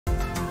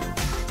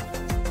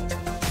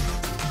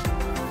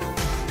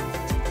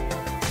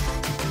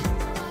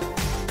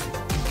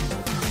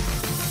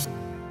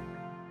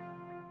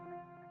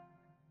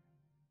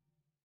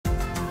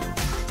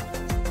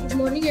Good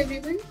morning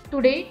everyone.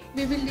 Today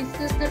we will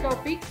discuss the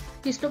topic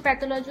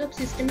histopathology of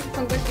systemic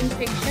fungal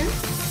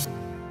infections.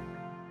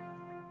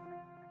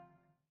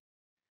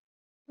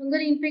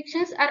 Fungal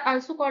infections are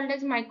also called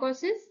as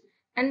mycosis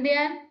and they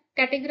are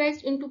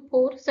categorized into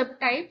 4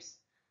 subtypes.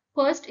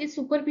 First is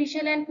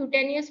superficial and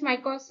cutaneous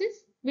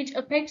mycosis, which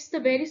affects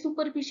the very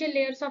superficial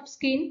layers of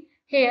skin,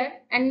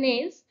 hair and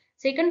nails.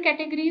 Second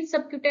category is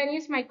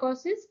subcutaneous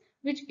mycosis,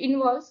 which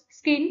involves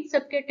skin,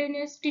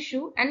 subcutaneous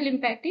tissue and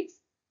lymphatics.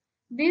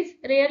 These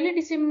rarely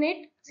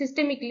disseminate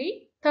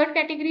systemically. Third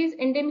category is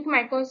endemic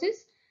mycosis.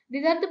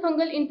 These are the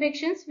fungal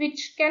infections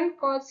which can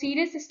cause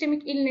serious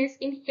systemic illness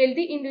in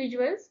healthy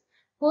individuals.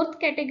 Fourth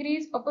category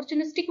is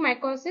opportunistic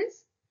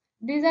mycosis.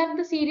 These are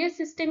the serious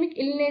systemic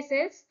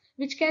illnesses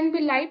which can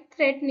be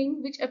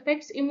life-threatening, which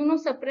affects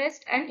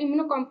immunosuppressed and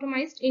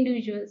immunocompromised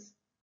individuals.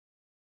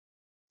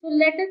 So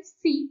let us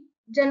see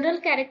general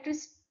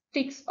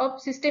characteristics of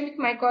systemic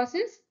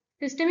mycosis.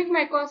 Systemic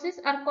mycosis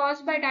are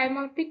caused by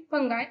dimorphic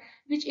fungi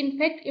which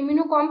infect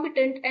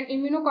immunocompetent and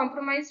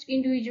immunocompromised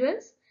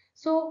individuals.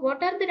 So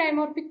what are the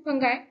dimorphic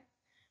fungi?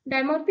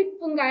 Dimorphic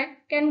fungi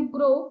can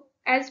grow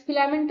as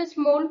filamentous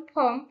mold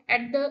form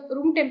at the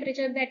room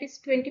temperature, that is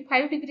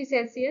 25 degrees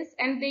Celsius,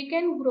 and they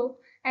can grow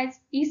as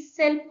yeast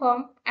cell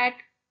form at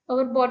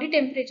our body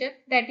temperature,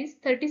 that is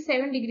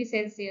 37 degrees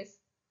Celsius.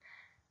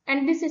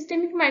 And the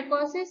systemic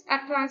mycosis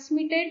are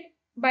transmitted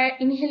by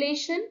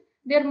inhalation.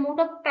 Their mode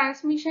of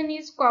transmission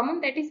is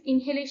common, that is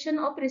inhalation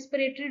of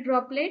respiratory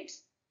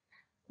droplets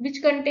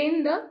which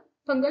contain the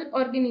fungal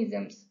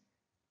organisms.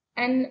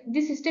 And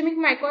the systemic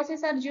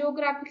mycosis are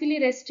geographically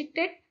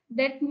restricted.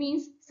 That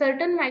means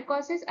certain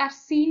mycosis are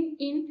seen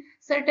in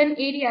certain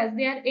areas.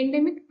 They are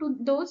endemic to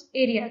those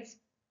areas.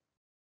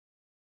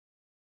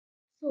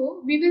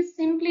 So we will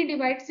simply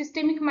divide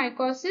systemic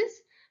mycosis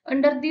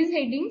under these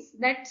headings,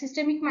 that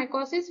systemic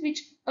mycosis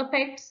which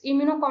affects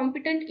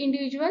immunocompetent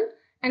individual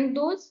and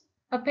those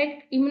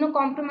affect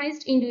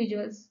immunocompromised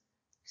individuals.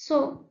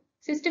 So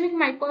systemic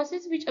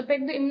mycosis which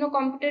affect the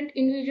immunocompetent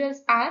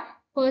individuals are: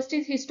 first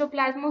is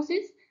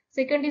histoplasmosis,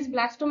 second is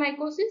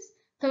blastomycosis,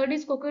 third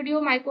is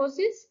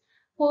coccidiomycosis,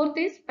 fourth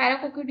is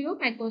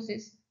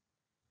paracoccidiomycosis.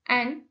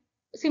 And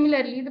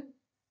similarly, the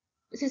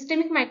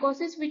systemic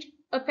mycosis which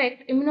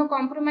affect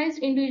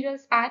immunocompromised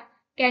individuals are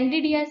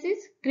candidiasis,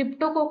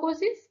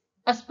 cryptococcosis,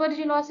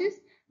 aspergillosis,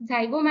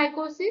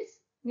 zygomycosis,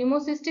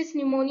 pneumocystis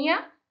pneumonia,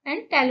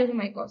 and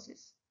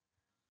chalaziomycosis.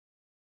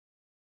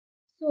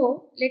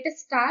 So let us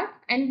start,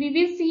 and we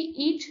will see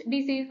each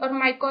disease or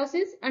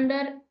mycosis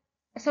under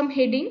some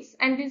headings,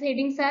 and these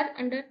headings are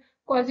under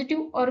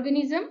causative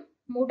organism,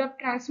 mode of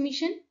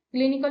transmission,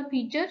 clinical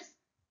features,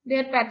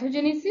 their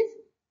pathogenesis,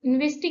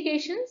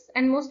 investigations,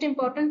 and most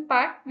important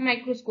part,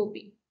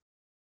 microscopy.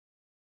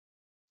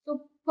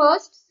 So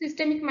first,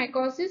 systemic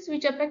mycosis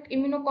which affect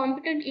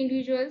immunocompetent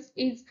individuals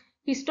is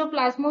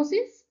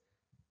histoplasmosis.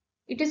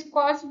 It is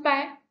caused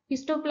by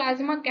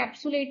Histoplasma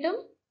capsulatum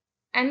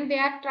and they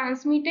are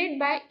transmitted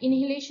by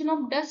inhalation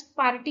of dust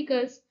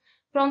particles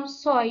from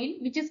soil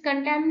which is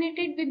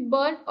contaminated with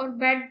bird or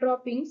bat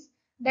droppings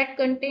that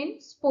contain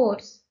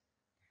spores.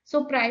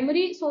 So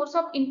primary source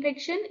of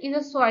infection is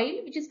a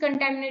soil which is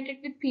contaminated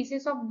with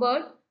feces of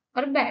bird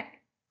or bat.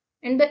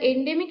 And the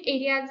endemic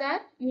areas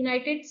are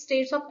United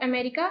States of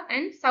America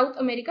and South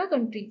America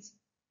countries.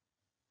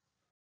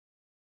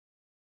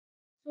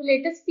 So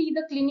let us see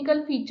the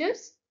clinical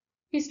features.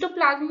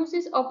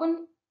 Histoplasmosis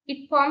often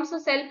it forms a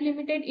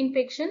self-limited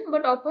infection,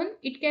 but often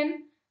it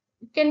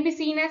can be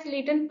seen as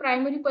latent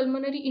primary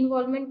pulmonary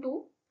involvement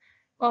too,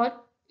 or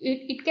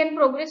it can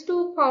progress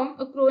to form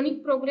a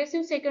chronic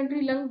progressive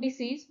secondary lung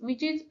disease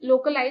which is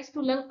localized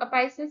to lung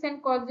apices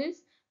and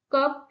causes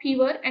cough,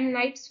 fever and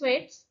night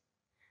sweats.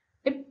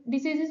 If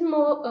this is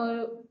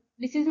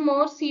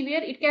more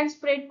severe, it can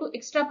spread to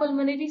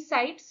extrapulmonary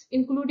sites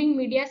including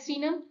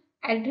mediastinum,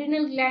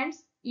 adrenal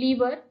glands,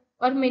 liver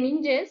or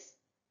meninges,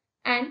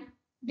 and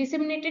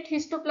disseminated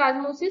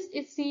histoplasmosis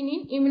is seen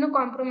in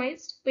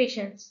immunocompromised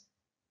patients.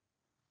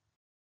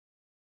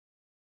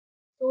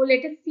 So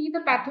let us see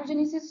the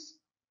pathogenesis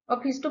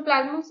of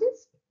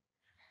histoplasmosis.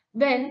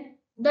 When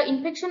the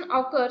infection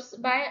occurs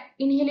by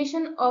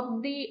inhalation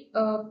of the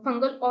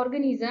fungal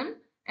organism,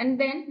 and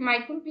then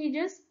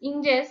macrophages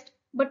ingest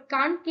but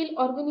can't kill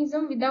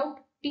organism without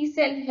T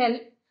cell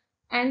help,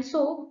 and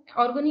so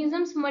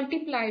organisms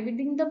multiply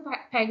within the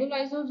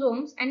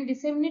phagolysosomes and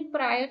disseminate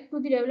prior to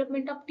the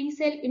development of T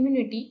cell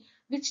immunity,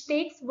 which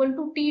takes 1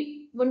 to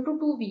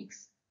 2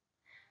 weeks.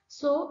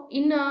 So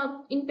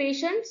in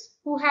patients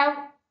who have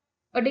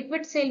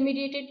adequate cell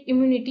mediated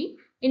immunity,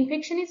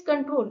 infection is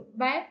controlled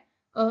by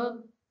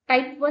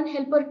type 1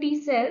 helper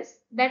T cells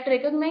that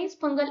recognize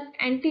fungal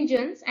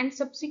antigens and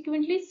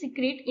subsequently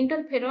secrete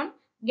interferon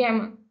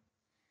gamma.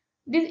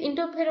 This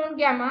interferon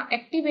gamma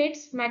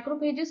activates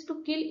macrophages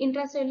to kill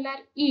intracellular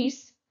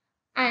yeasts,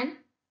 and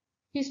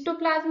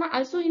histoplasma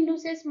also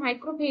induces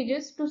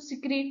macrophages to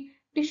secrete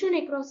tissue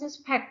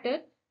necrosis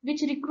factor,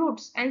 which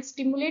recruits and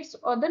stimulates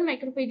other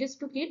macrophages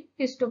to kill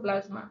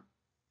histoplasma.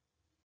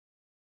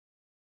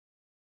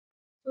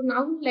 So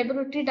now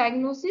laboratory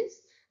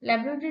diagnosis.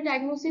 Laboratory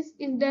diagnosis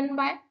is done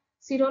by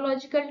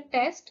serological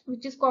test,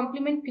 which is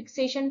complement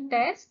fixation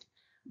test,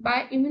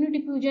 by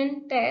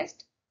immunodiffusion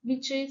test,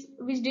 which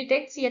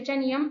detects H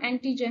and M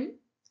antigen.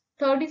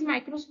 Third is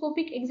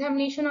microscopic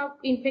examination of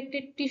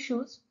infected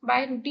tissues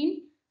by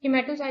routine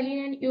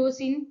hematoxylin and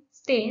eosin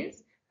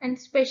stains, and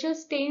special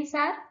stains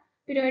are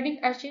periodic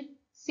acid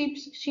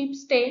sheep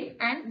stain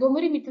and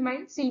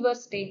gomerymethamine silver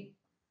stain.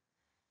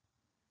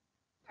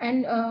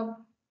 And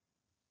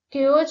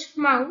Keogh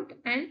mount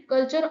and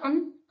culture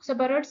on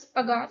Sabarot's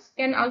agars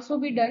can also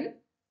be done.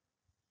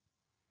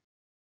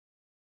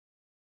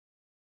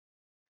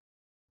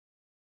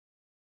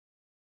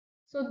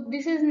 So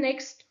this is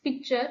next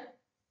picture.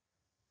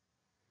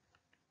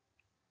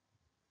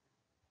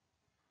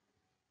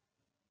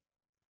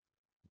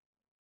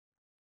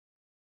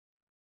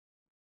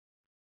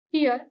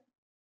 Here,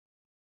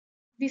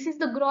 this is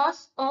the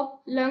gross of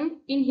lung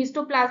in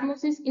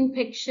histoplasmosis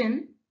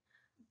infection.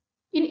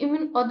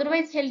 In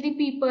otherwise healthy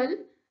people,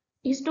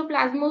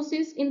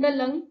 histoplasmosis in the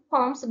lung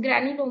forms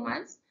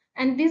granulomas,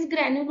 and these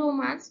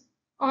granulomas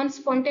on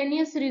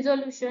spontaneous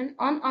resolution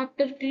on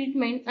after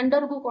treatment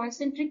undergo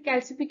concentric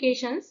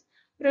calcifications,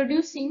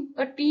 producing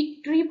a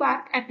tree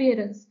bark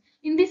appearance.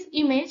 In this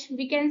image,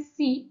 we can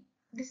see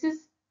this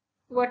is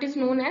what is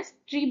known as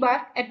tree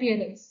bark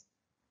appearance.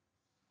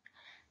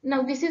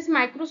 Now this is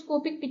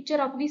microscopic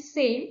picture of the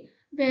same,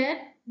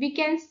 where we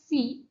can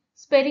see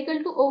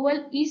spherical to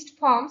oval yeast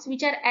forms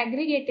which are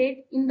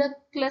aggregated in the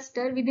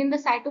cluster within the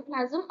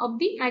cytoplasm of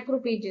the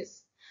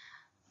macrophages.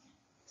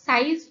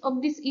 Size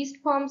of this yeast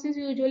forms is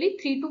usually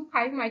 3 to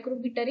 5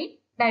 micrometer in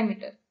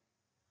diameter.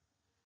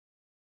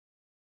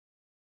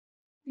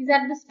 These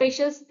are the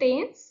special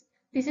stains.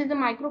 This is the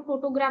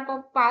microphotograph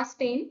of past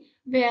stain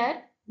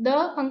where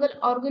the fungal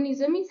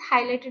organism is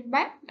highlighted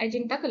by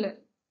magenta color.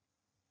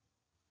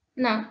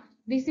 Now,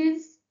 this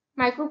is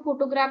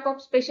microphotograph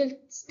of special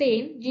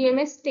stain,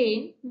 GMS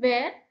stain,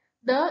 where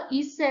the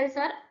yeast cells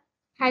are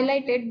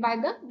highlighted by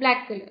the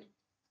black color.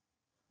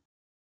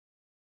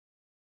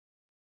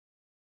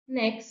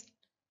 Next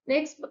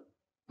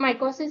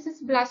mycosis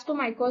is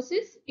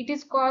blastomycosis. It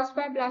is caused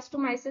by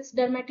blastomyces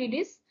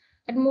dermatidis,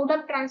 and mode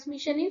of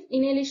transmission is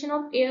inhalation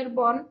of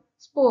airborne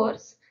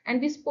spores,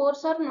 and these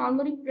spores are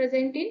normally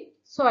present in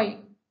soil,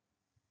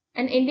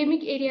 and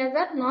endemic areas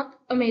are North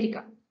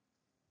America.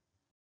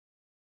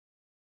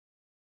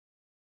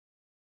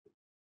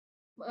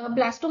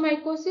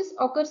 Blastomycosis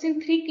occurs in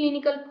 3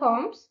 clinical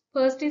forms.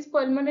 First is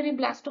pulmonary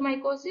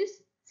blastomycosis,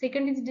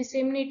 second is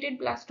disseminated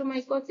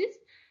blastomycosis,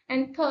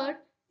 and third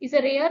is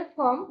a rare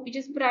form which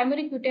is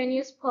primary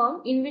cutaneous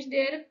form, in which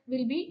there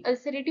will be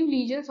ulcerative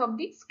lesions of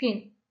the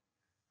skin.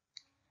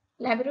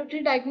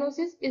 Laboratory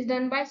diagnosis is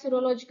done by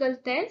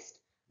serological test,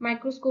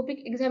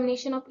 microscopic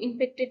examination of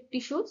infected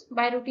tissues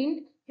by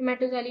routine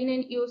hematoxylin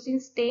and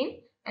eosin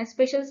stain, and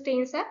special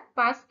stains are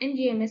PAS and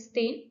GMS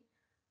stain.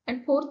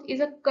 And fourth is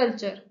a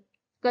culture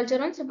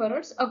on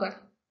Sabarot's agar.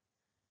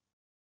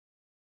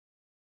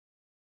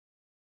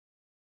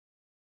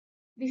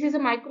 This is a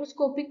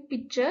microscopic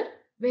picture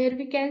where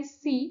we can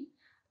see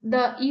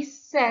the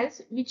yeast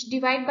cells which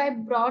divide by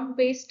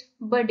broad-based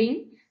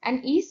budding,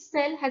 and each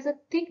cell has a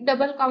thick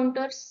double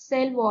counter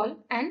cell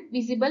wall and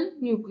visible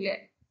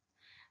nuclei.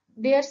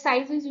 Their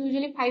size is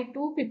usually 5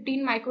 to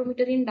 15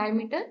 micrometer in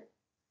diameter.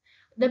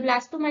 The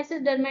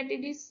blastomyces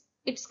dermatidis,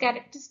 its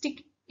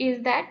characteristic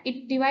is that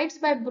it divides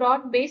by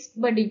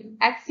broad-based budding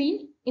as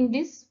seen in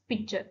this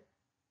picture.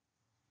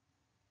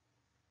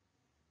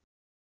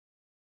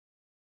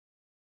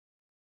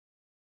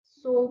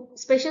 So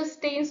special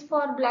stains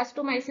for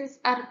blastomyces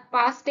are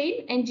PAS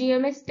stain and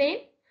GMS stain.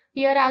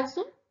 Here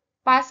also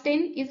PAS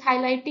stain is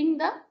highlighting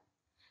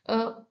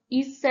the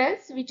yeast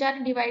cells which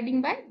are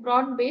dividing by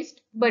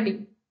broad-based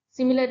budding.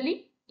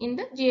 Similarly in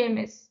the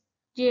GMS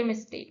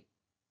stain.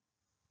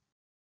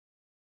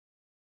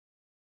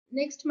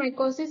 Next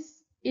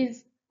mycosis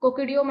is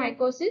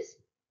coccidiomycosis.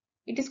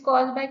 It is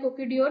caused by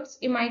Coccidioides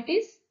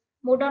immitis.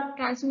 Mode of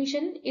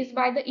transmission is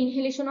by the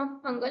inhalation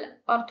of fungal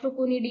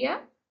Arthrochonidia,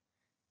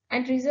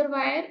 and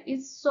reservoir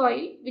is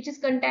soil which is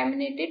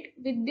contaminated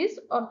with this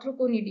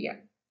Arthrochonidia.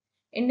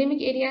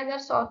 Endemic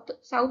areas are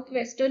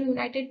southwestern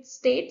United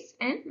States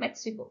and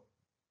Mexico.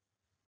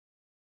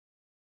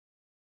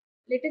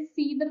 Let us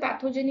see the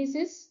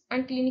pathogenesis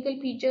and clinical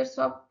features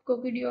of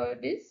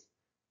Coccidioides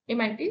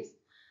immitis.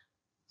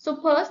 So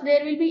first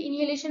there will be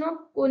inhalation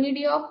of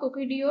conidia of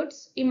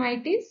Coccidioides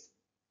immitis,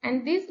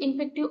 and this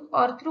infective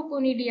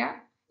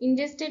Arthrochonidia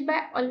ingested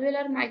by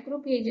alveolar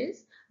macrophages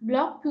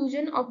block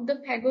fusion of the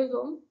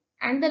phagosome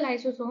and the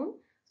lysosome,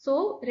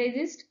 so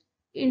resist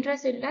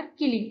intracellular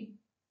killing.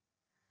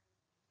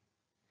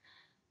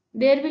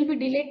 There will be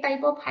delayed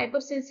type of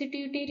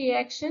hypersensitivity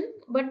reaction,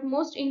 but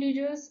most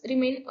individuals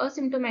remain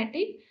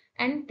asymptomatic,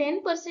 and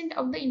 10%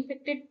 of the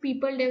infected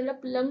people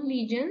develop lung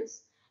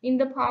lesions in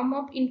the form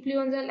of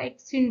influenza-like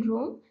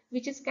syndrome,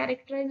 which is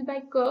characterized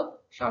by cough,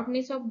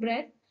 shortness of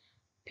breath,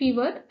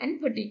 fever,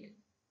 and fatigue.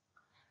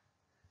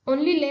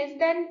 Only less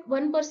than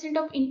 1%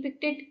 of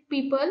infected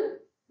people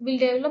will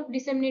develop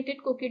disseminated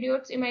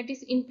Coccidioides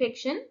immitis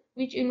infection,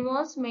 which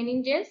involves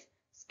meninges,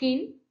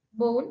 skin,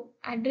 bone,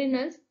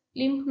 adrenals,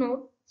 lymph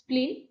node,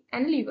 spleen,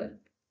 and liver.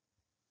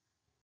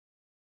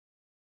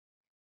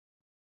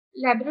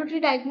 Laboratory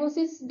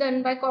diagnosis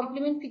done by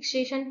complement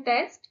fixation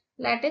test,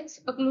 latex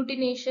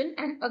agglutination,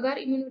 and agar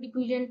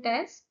immunodiffusion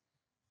test.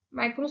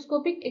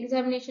 Microscopic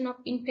examination of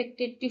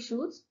infected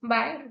tissues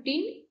by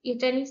routine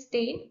H&E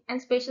stain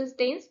and special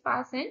stains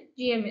PAS and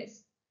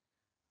GMS.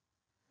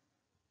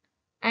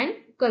 And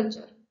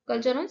culture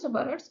on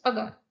subarotes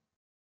agar.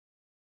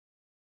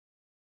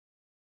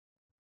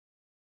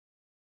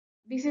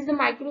 This is the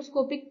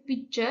microscopic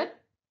picture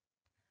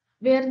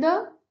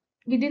where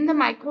within the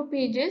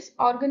micropages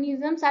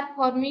organisms are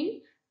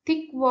forming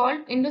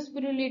thick-walled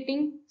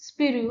endospirulating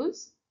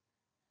spirules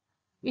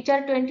which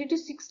are 20 to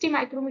 60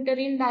 micrometer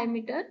in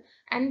diameter,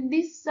 and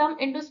these some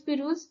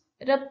endospirules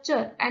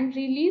rupture and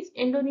release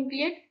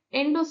endonucleate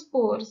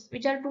endospores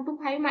which are 2 to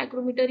 5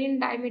 micrometer in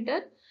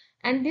diameter,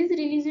 and this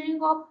releasing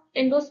of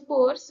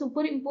endospores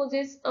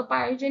superimposes a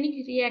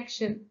pyogenic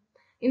reaction.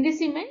 In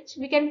this image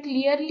we can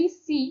clearly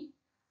see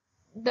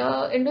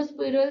the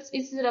endospirals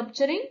is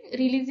rupturing,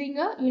 releasing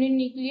a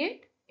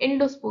uninucleate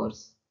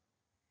endospores.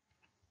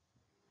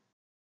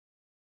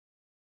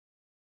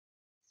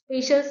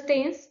 Spatial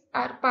stains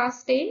are PAS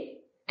stain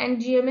and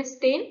GMS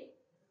stain.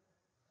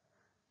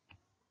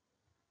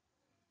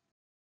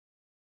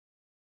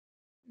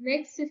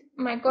 Next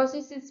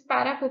mycosis is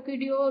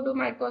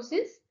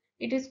paracoccidioidomycosis.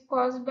 It is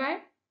caused by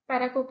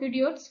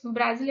Paracoccidioides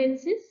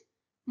brasiliensis.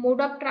 Mode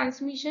of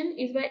transmission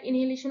is by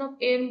inhalation of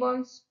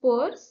airborne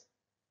spores.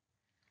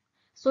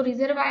 So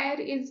reservoir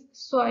is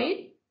soil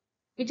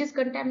which is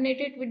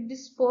contaminated with the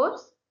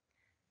spores.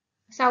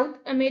 South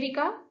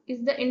America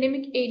is the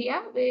endemic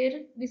area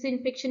where this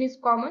infection is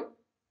common.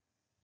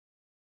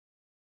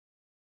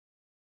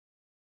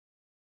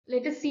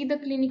 Let us see the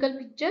clinical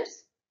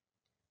pictures.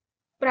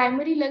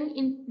 Primary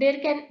lung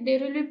there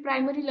will be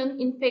primary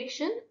lung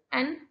infection,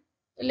 and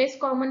less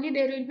commonly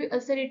there will be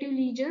ulcerative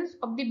lesions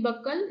of the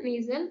buccal,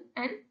 nasal,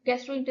 and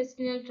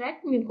gastrointestinal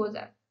tract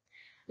mucosa.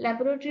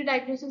 Laboratory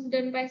diagnosis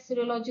done by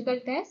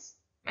serological tests,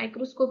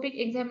 microscopic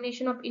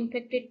examination of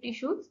infected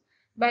tissues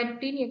by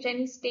routine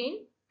H&E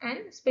stain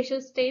and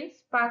special stains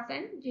PAS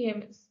and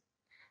GMS.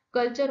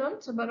 Culture on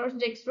subarotes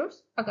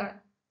dextrose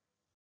agar.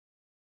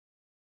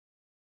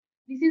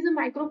 This is a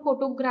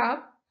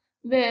microphotograph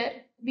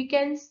where we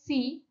can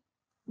see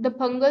the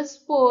fungal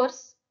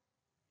spores.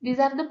 These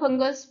are the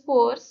fungal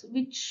spores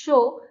which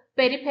show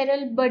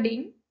peripheral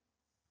budding.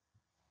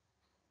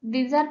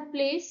 These are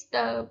placed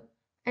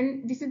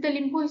and this is the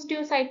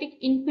lymphohistiocytic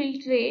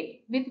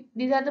infiltrate with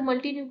these are the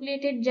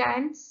multinucleated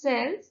giant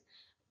cells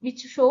which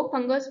show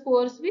fungal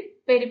spores with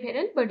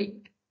peripheral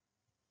budding.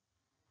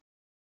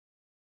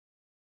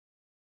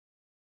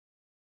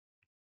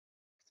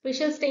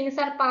 Special stains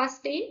are PAS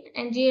stain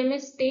and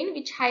GMS stain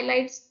which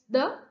highlights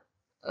the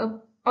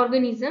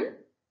organism.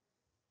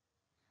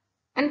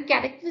 And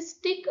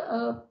characteristic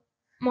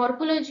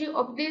morphology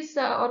of this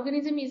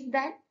organism is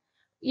that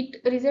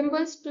it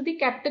resembles to the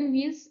Captain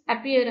Wheel's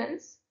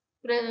appearance,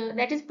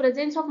 that is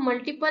presence of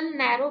multiple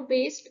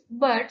narrow-based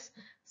buds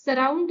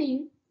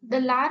surrounding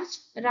the large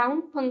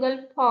round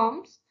fungal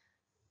forms,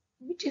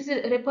 which is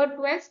referred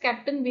to as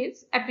Captain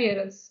Wheel's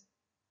appearance.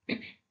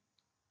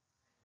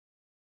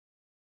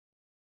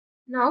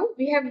 Now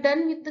we have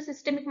done with the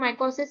systemic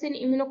mycosis in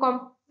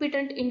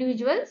immunocompetent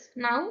individuals.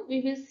 Now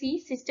we will see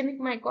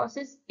systemic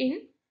mycosis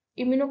in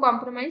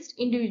immunocompromised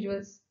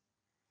individuals.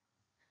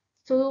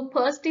 So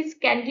first is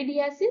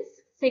candidiasis,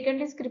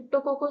 second is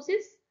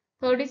cryptococcosis,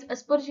 third is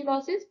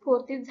aspergillosis,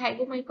 fourth is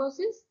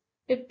zygomycosis,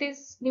 fifth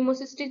is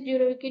pneumocystis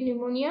jirovecii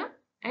pneumonia,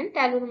 and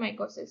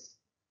tallonomycosis.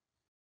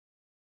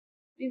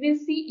 We will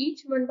see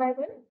each one by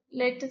one.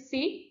 Let us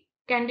see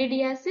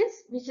candidiasis,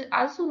 which is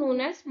also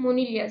known as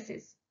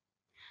moniliasis.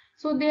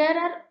 So there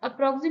are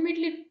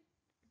approximately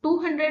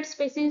 200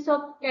 species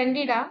of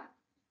Candida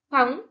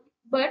found,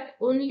 but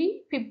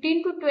only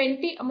 15 to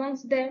 20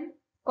 amongst them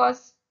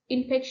cause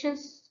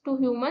infections to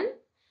human,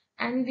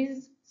 and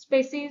these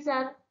species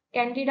are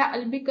Candida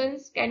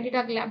albicans,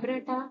 Candida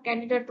glabrata,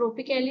 Candida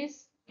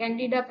tropicalis,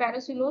 Candida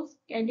parasilos,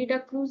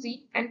 Candida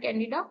krusei, and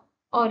Candida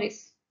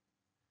auris.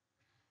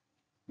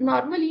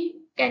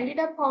 Normally,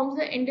 Candida forms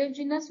the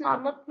endogenous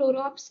normal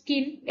flora of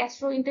skin,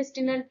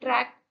 gastrointestinal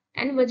tract,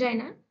 and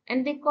vagina,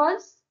 and they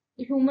cause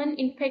human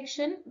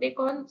infection. They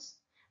cause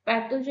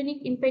pathogenic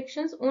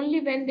infections only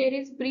when there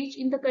is breach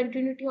in the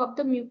continuity of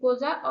the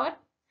mucosa or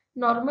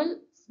normal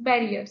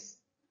barriers.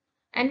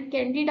 And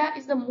Candida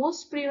is the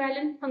most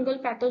prevalent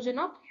fungal pathogen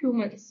of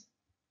humans.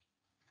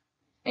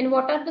 And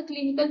what are the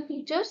clinical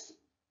features?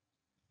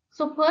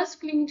 So first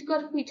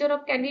clinical feature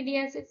of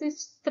candidiasis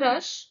is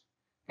thrush.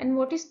 And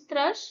what is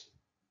thrush?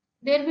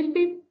 There will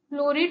be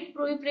florid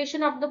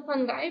proliferation of the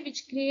fungi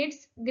which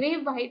creates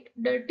grey-white,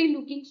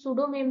 dirty-looking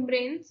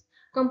pseudomembranes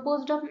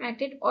composed of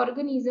matted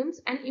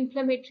organisms and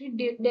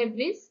inflammatory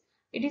debris.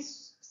 It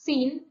is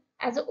seen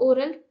as an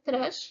oral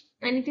thrush,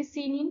 and it is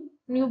seen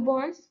in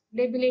newborns,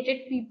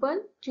 debilitated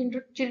people,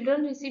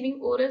 children receiving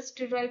oral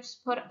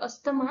steroids for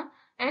asthma,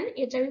 and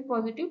HIV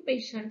positive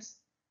patients.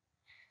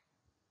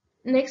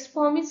 Next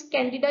form is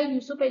Candida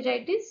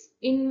esophagitis,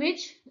 in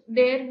which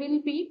there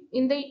will be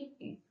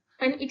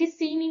and it is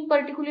seen in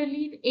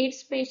particularly in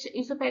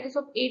esophagus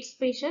of AIDS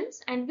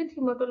patients and with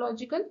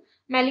hematological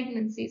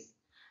malignancies.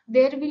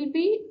 There will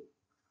be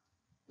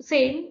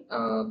same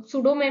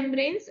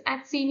pseudomembranes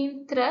as seen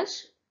in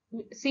thrush,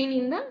 seen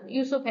in the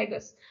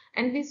esophagus,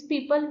 and these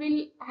people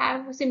will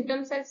have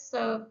symptoms as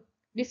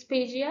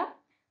dysphagia,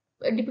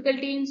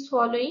 difficulty in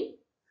swallowing.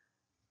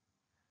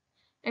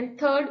 And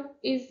third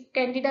is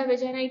Candida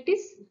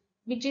vaginitis,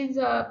 which is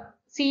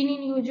seen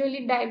in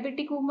usually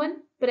diabetic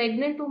women,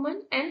 pregnant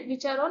women, and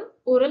which are on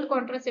oral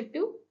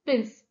contraceptive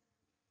pills.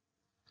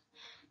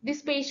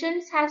 These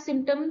patients have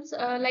symptoms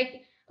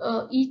like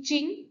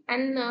itching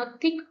and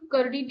thick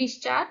curdy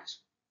discharge.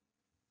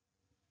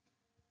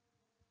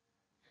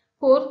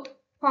 Fourth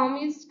form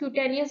is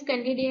cutaneous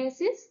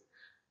candidiasis,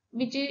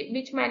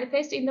 which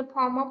manifests in the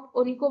form of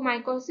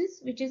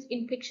onychomycosis, which is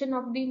infection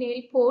of the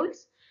nail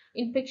folds,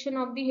 infection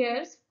of the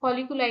hairs,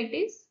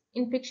 folliculitis,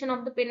 infection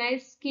of the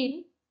penile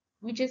skin,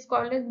 which is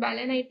called as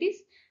balanitis,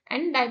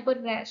 and diaper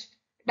rash.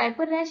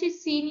 Diaper rash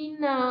is seen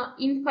in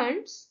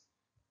infants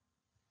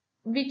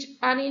which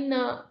are in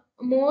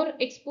more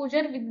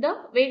exposure with the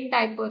wet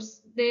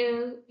diapers.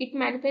 It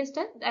manifests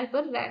as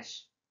diaper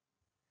rash.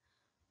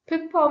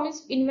 Fifth form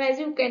is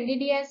invasive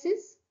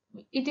candidiasis.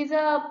 It is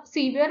a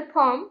severe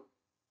form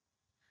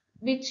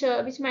which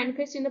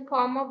manifests in the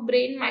form of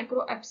brain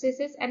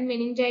microabscesses and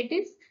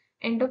meningitis,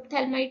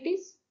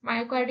 endophthalmitis,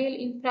 myocardial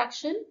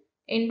infarction,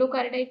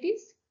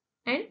 endocarditis,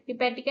 and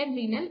hepatic and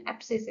renal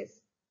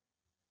abscesses.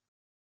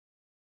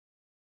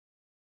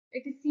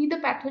 Let us see the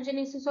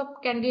pathogenesis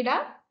of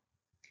Candida.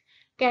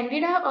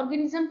 Candida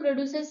organism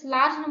produces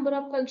large number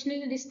of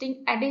functionally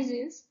distinct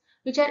adhesins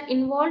which are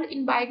involved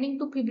in binding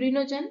to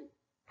fibrinogen,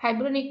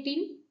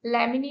 fibronectin,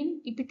 laminin,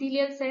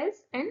 epithelial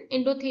cells, and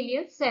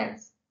endothelial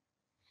cells.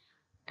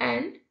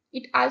 And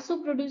it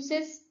also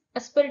produces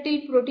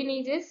aspartyl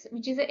proteinases,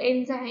 which is an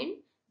enzyme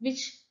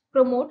which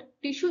promote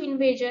tissue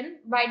invasion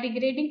by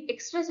degrading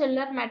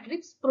extracellular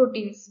matrix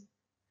proteins.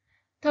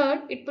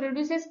 Third, it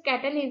produces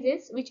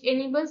catalases, which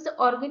enables the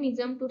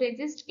organism to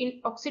resist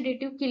in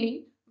oxidative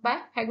killing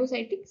by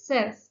phagocytic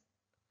cells.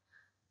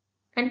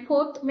 And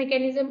fourth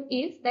mechanism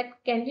is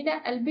that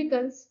Candida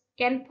albicans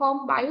can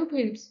form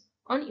biofilms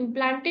on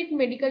implanted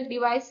medical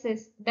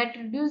devices that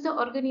reduce the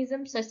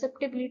organism's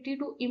susceptibility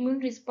to immune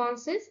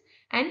responses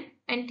and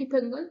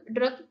antifungal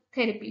drug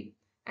therapy.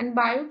 And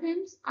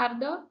biofilms are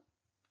the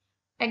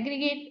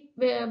aggregates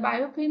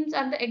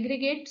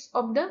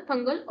of the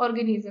fungal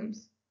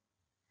organisms.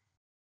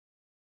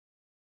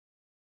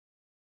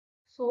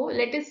 So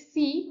let us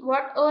see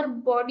what our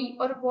body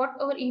or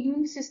what our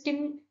immune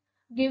system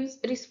gives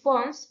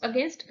response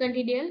against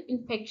candidal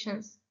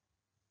infections.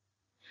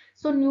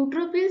 So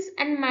neutrophils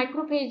and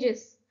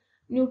macrophages.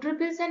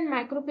 Neutrophils and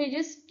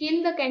macrophages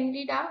kill the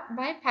candida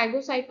by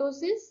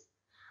phagocytosis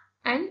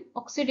and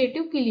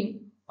oxidative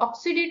killing.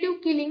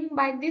 Oxidative killing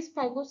by these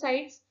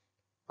phagocytes,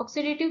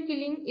 oxidative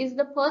killing is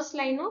the first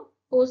line of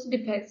host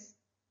defense.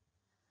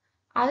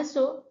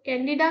 Also,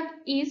 candida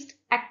yeast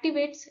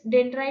activates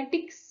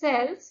dendritic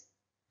cells,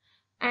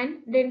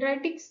 and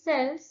dendritic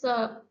cells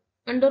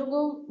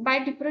undergo by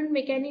different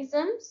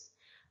mechanisms.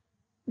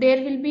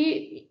 There will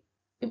be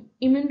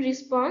immune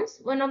response.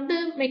 One of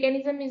the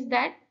mechanism is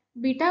that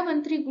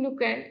beta-1,3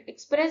 glucan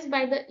expressed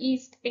by the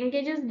yeast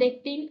engages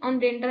dectin on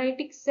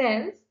dendritic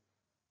cells,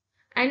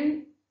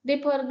 and they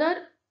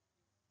further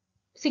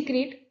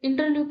secrete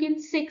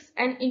interleukin 6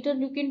 and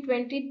interleukin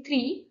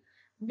 23,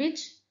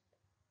 which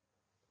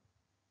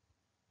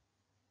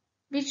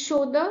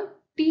show the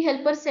T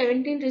helper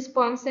 17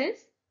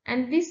 responses,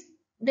 and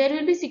there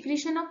will be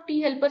secretion of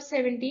T helper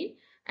 17,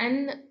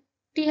 and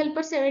T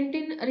helper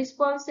 17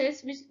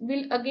 responses which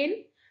will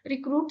again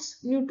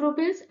recruits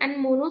neutrophils and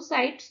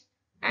monocytes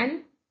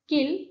and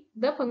kill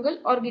the fungal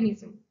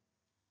organism.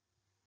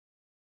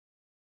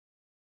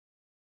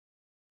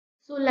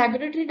 So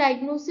laboratory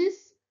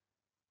diagnosis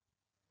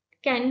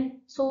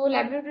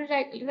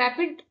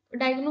rapid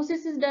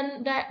diagnosis is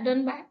done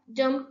by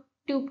germ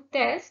tube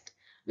test,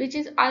 which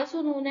is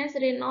also known as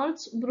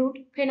Reynolds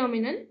Brood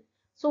phenomenon.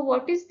 So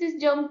what is this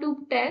germ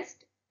tube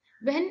test?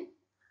 When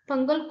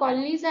fungal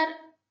colonies are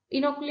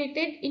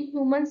inoculated in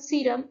human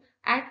serum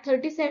at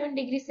 37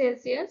 degrees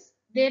Celsius,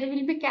 there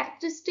will be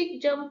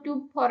characteristic germ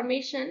tube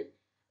formation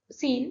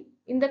seen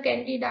in the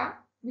candida,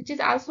 which is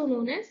also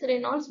known as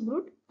Reynolds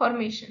Brood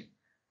formation.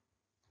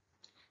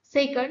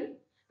 Second,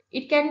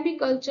 it can be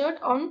cultured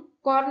on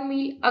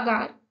cornmeal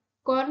agar.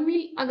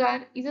 Cornmeal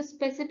agar is a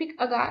specific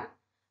agar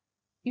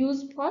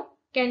used for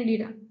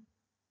candida.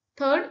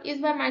 Third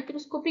is by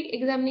microscopic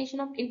examination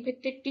of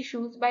infected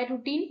tissues by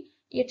routine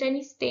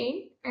H&E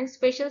stain, and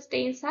special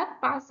stains are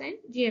PAS and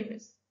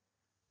GMS.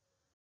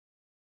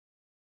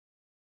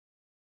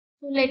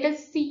 So let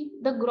us see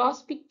the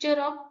gross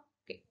picture of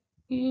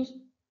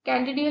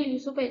candidal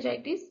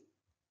esophagitis,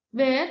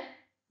 where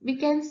we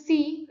can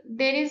see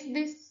there is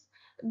this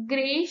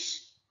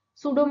grayish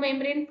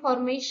pseudomembrane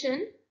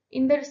formation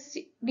in the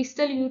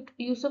distal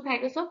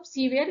esophagus of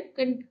severe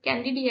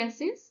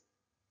candidiasis.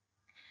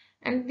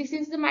 And this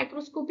is the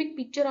microscopic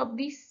picture of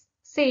this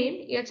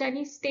same a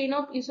Chinese stain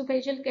of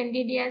esophageal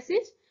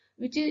candidiasis,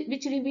 which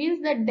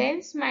reveals the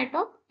dense mat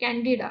of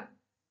candida.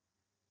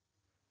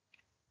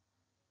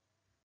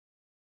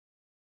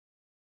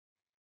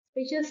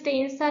 Special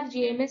stains are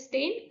GMS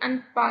stain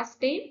and PAS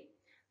stain.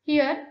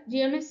 Here,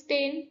 GMS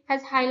stain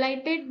has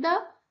highlighted the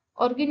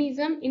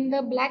organism in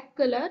the black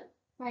color,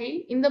 while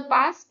in the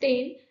PAS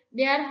stain,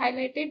 they are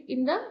highlighted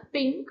in the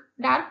pink,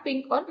 dark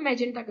pink or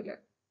magenta color.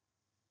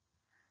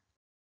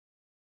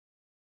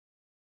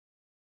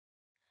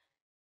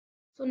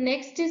 So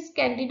next is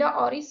Candida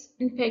auris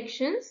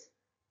infections.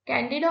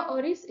 Candida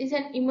auris is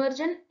an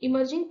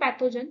emerging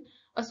pathogen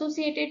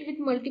associated with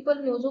multiple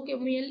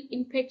nosocomial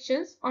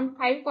infections on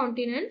 5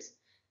 continents,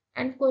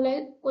 and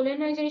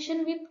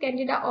colonization with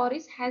Candida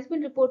auris has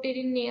been reported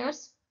in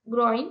nares,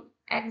 groin,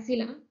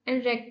 axilla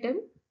and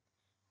rectum.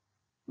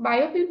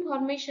 Biofilm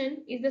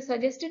formation is the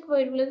suggested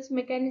virulence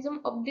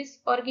mechanism of this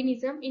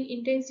organism in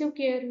intensive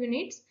care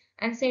units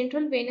and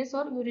central venous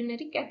or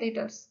urinary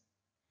catheters.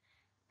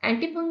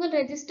 Antifungal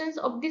resistance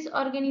of this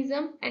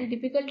organism and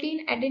difficulty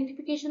in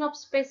identification of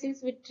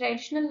species with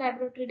traditional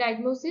laboratory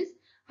diagnosis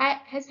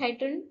has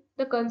heightened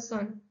the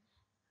concern.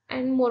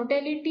 And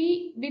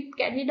mortality with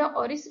Candida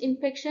auris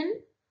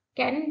infection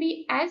can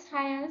be as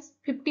high as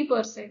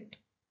 50%.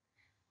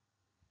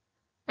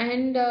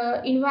 And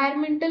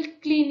environmental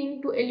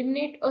cleaning to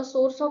eliminate a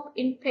source of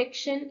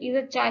infection is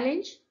a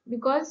challenge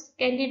because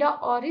Candida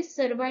auris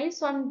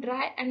survives on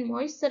dry and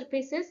moist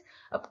surfaces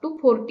up to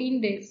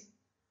 14 days.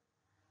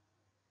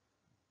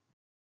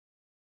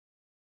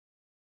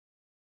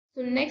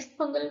 So next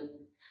fungal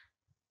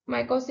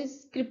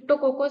mycosis,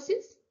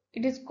 cryptococcosis.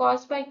 It is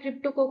caused by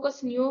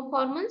Cryptococcus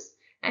neoformans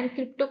and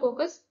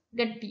Cryptococcus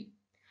gutti.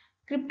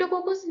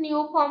 Cryptococcus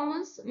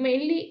neoformans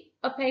mainly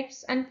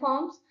affects and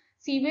forms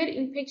severe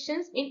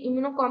infections in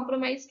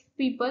immunocompromised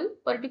people,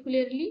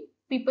 particularly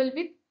people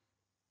with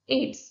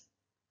AIDS.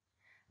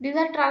 These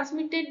are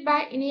transmitted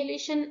by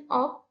inhalation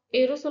of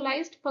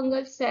aerosolized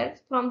fungal cells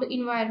from the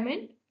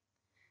environment,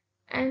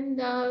 and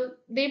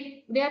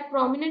they are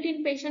prominent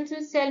in patients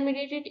with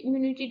cell-mediated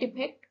immunity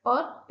defect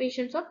or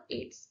patients of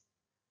AIDS.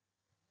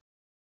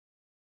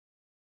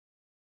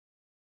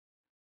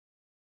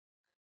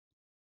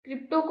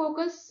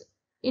 Cryptococcus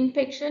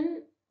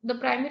infection, the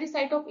primary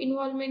site of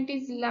involvement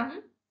is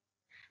lung.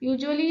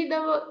 Usually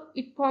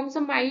it forms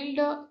a mild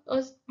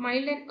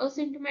and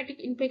asymptomatic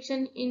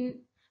infection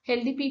in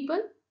healthy people,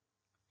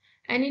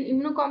 and in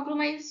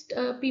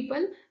immunocompromised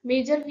people,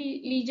 major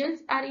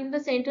lesions are in the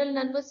central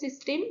nervous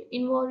system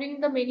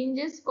involving the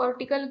meninges,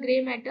 cortical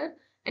gray matter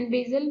and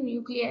basal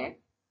nuclei.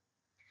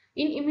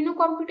 In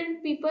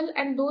immunocompetent people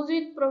and those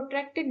with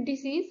protracted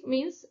disease,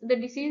 means the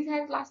disease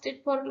has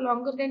lasted for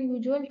longer than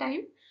usual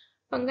time,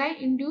 fungi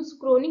induce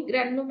chronic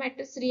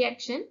granulomatous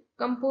reaction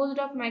composed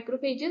of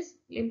macrophages,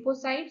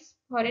 lymphocytes,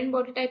 foreign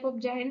body type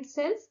of giant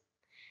cells,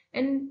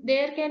 and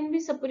there can be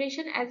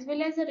separation as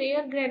well as a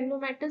rare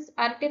granulomatous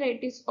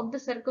arteritis of the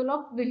circle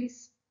of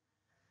Willis.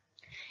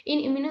 In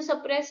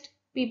immunosuppressed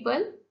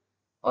people,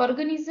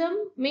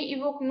 organism may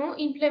evoke no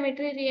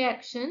inflammatory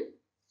reaction,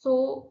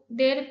 so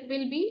there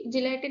will be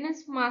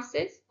gelatinous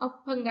masses of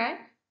fungi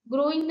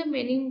grow in the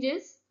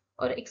meninges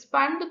or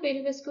expand the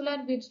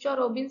perivascular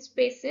Virchow-Robin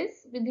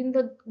spaces within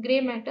the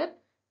gray matter,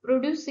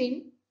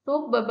 producing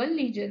soap bubble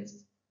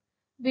lesions.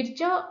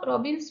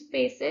 Virchow-Robin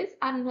spaces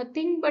are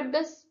nothing but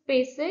the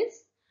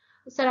spaces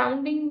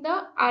surrounding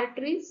the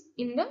arteries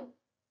in the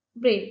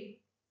brain.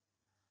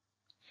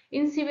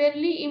 In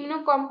severely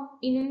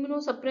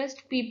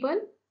immunosuppressed people,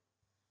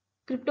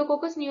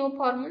 Cryptococcus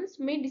neoformans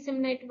may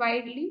disseminate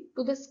widely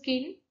to the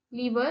skin,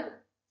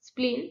 liver,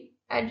 spleen,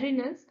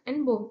 adrenals,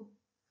 and bone.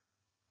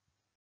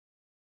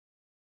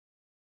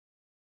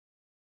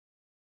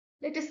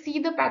 Let us see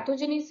the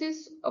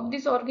pathogenesis of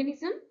this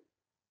organism.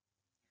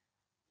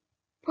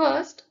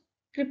 First,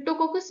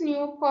 Cryptococcus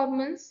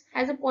neoformans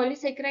has a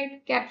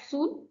polysaccharide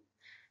capsule,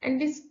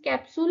 and this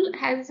capsule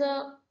has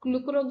a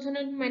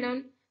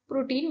glucuroxygenol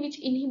protein which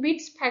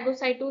inhibits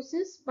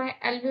phagocytosis by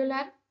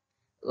alveolar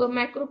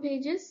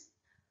macrophages.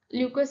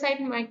 It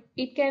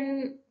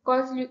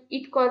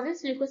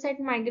causes leukocyte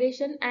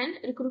migration and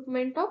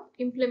recruitment of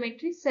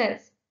inflammatory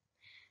cells.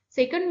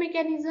 Second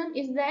mechanism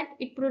is that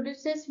it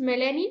produces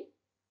melanin.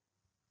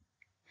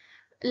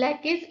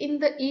 Lackase in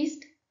the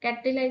yeast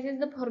catalyzes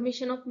the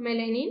formation of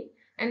melanin,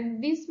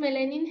 and this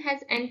melanin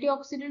has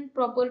antioxidant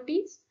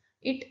properties.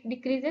 It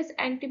decreases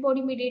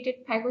antibody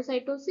mediated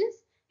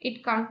phagocytosis.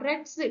 It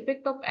counteracts the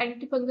effect of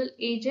antifungal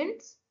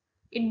agents.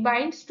 It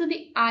binds to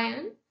the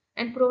iron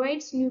and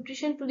provides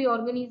nutrition to the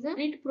organism.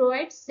 It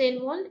provides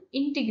cell wall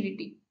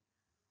integrity.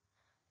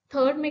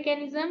 Third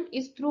mechanism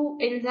is through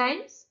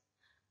enzymes.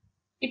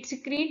 It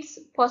secretes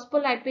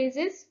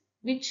phospholipases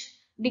which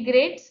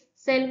degrades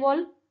cell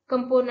wall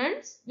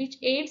components, which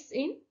aids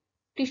in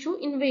tissue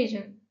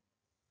invasion.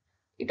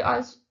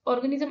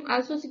 Organism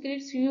also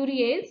secretes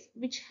urease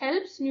which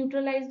helps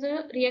neutralize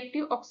the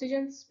reactive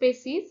oxygen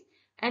species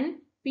and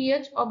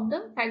pH of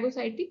the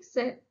phagocytic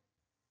cell.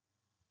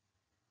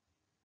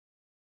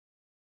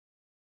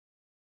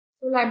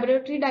 So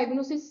laboratory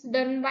diagnosis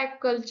done by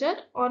culture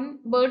on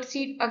bird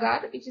seed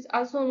agar, which is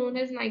also known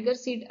as Niger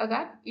seed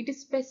agar. It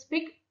is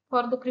specific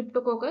for the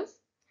Cryptococcus.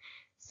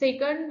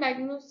 Second,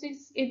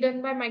 diagnosis is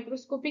done by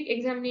microscopic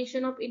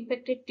examination of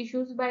infected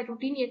tissues by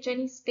routine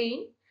H&E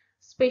stain.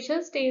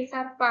 Special stains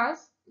are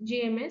PAS,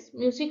 GMS,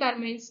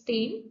 mucicarmine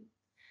stain.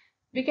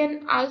 We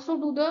can also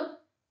do the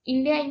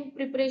India ink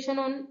preparation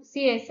on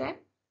CSF,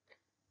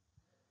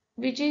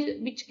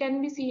 which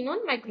can be seen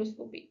on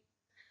microscopy.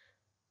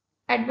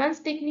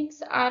 Advanced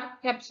techniques are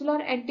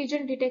capsular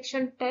antigen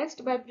detection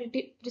test by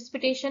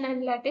precipitation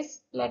and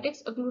latex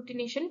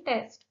agglutination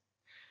test.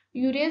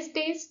 Urease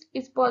test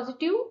is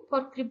positive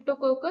for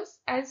Cryptococcus,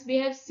 as we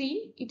have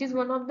seen it is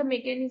one of the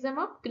mechanism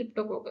of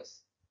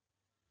Cryptococcus.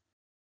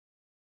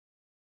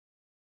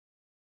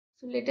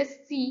 So let us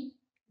see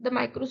the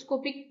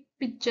microscopic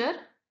picture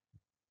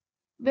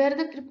where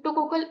the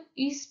cryptococcal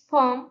is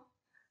formed.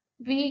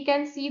 We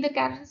can see the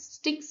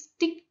characteristic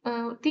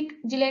thick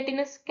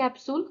gelatinous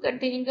capsule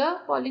containing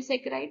a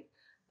polysaccharide.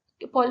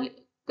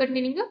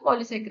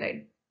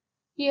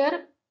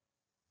 Here,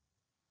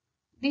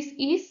 this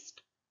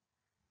yeast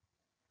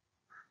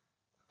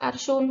are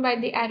shown by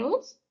the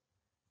arrows,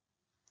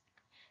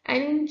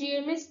 and in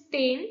GMS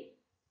stain,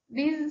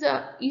 these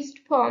yeast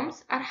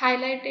forms are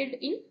highlighted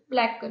in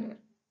black color.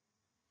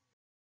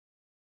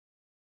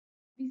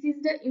 This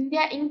is the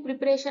India ink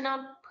preparation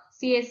of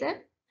CSF.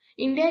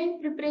 India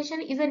ink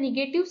preparation is a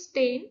negative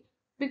stain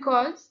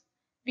because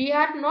we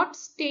are not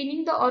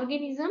staining the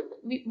organism,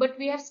 but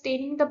we are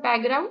staining the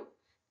background,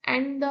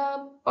 and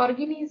the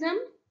organism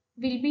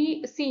will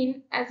be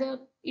seen as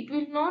it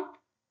will not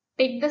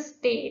take the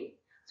stain.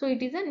 So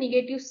it is a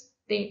negative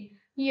stain.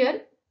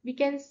 Here we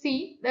can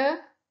see the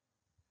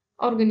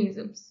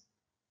organisms.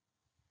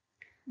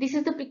 This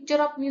is the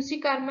picture of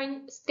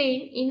mucicarmine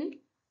stain in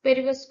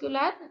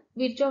perivascular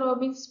Virchow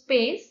Robin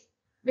space,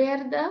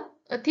 where the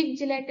thick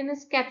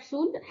gelatinous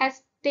capsule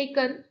has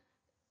taken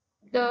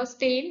the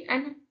stain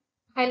and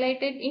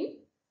highlighted in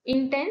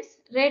intense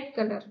red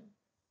color.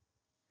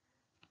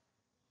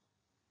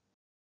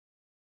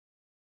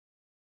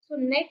 So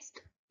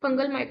next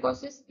fungal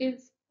mycosis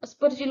is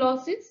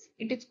aspergillosis.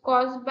 It is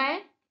caused by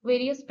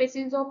various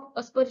species of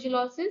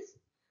aspergillosis.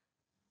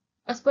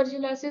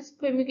 Aspergillosis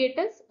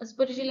fumigatus,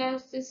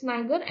 Aspergillosis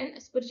niger, and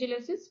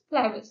Aspergillosis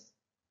flavus.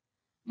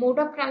 Mode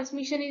of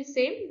transmission is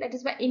same, that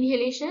is by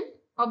inhalation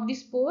of the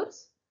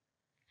spores.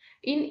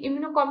 In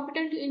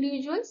immunocompetent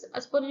individuals,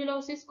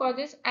 aspergillosis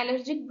causes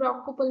allergic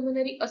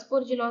bronchopulmonary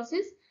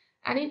aspergillosis,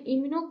 and in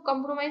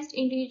immunocompromised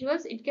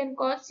individuals, it can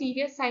cause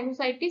serious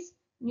sinusitis,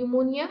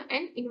 pneumonia,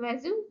 and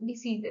invasive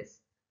diseases.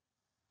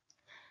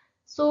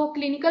 So,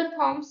 clinical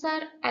forms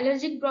are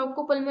allergic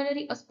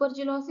bronchopulmonary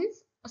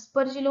aspergillosis,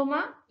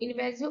 aspergilloma,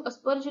 invasive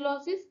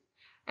aspergillosis,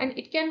 and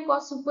it can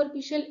cause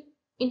superficial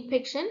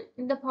infection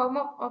in the form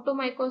of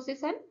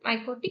automycosis and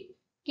mycotic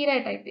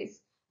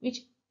keratitis,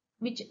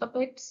 which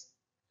affects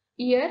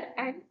ear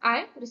and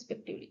eye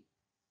respectively.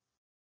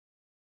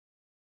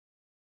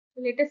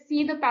 So let us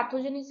see the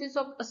pathogenesis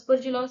of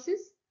aspergillosis.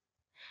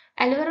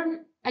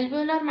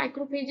 Alveolar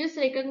microphages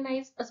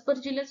recognize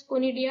Aspergillus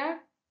conidia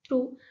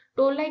through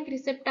toll-like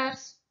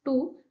receptors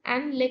 2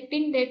 and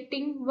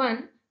lectin-13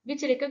 1,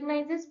 which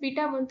recognizes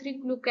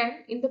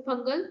beta-1,3-glucan in the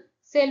fungal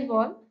cell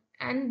wall,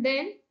 and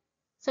then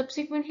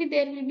subsequently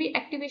there will be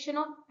activation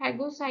of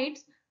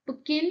phagocytes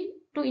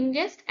to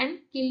ingest and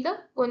kill the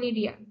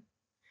conidia.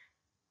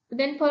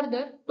 Then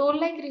further,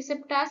 toll-like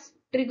receptors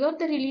trigger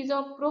the release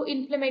of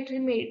pro-inflammatory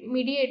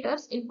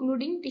mediators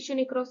including tissue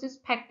necrosis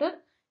factor,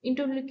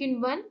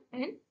 interleukin 1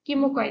 and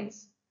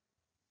chemokines.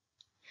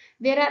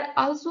 There are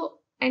also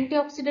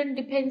antioxidant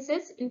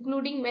defenses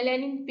including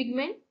melanin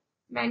pigment,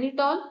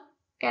 mannitol,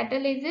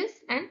 catalases,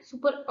 and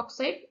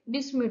superoxide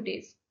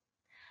dismutase.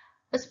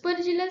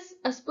 Aspergillus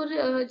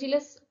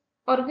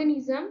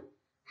organism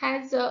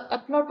has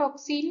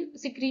aflatoxin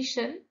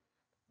secretion,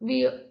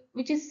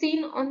 which is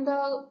seen on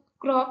the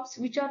crops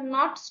which are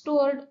not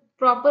stored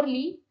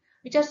properly,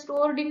 which are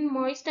stored in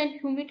moist and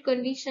humid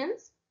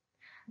conditions,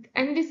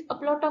 and this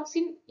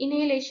aflatoxin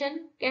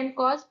inhalation can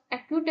cause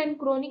acute and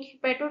chronic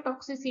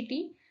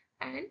hepatotoxicity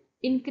and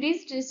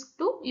increased risk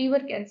to liver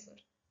cancer.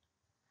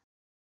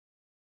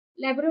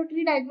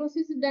 Laboratory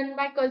diagnosis is done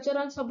by culture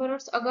on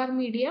Subarot's agar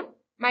medium,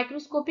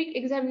 microscopic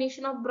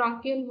examination of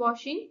bronchial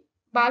washing,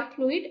 bulk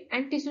fluid,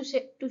 and tissue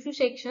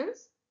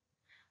sections,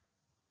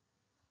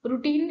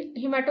 routine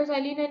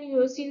hematoxylin and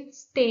eosin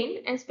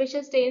stain, and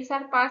special stains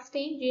are PAS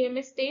stain,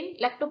 GMS stain,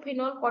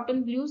 lactophenol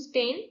cotton blue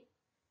stain.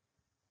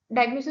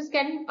 Diagnosis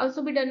can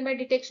also be done by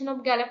detection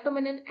of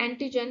galactomannan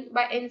antigen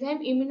by enzyme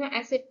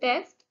immunoassay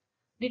test,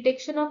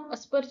 detection of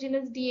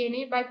Aspergillus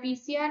DNA by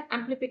PCR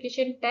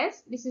amplification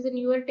test. This is a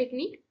newer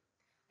technique,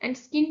 and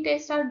skin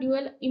tests are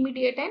dual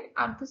immediate and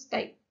Arthus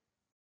type.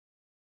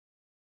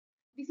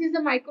 This is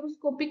the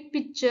microscopic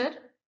picture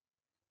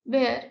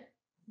where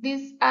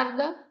these are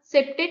the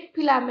septate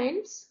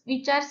filaments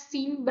which are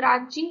seen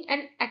branching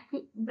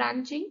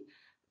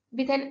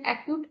with an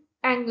acute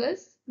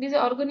angles. These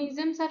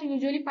organisms are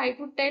usually 5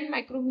 to 10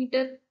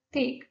 micrometer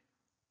thick.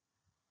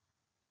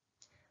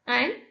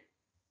 and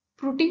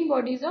fruiting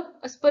bodies of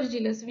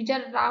aspergillus, which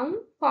are round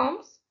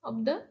forms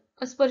of the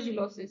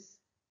aspergillosis.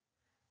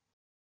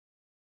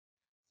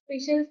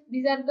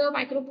 These are the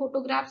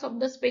microphotographs of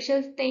the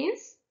special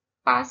stains,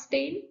 PAS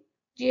stain,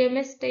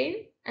 GMS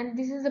stain, and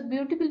this is a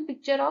beautiful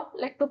picture of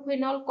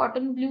lactophenol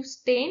cotton blue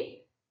stain,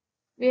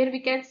 where we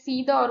can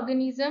see the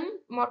organism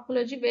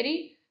morphology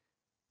very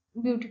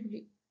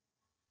beautifully.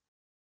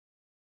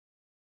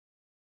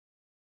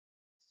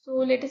 So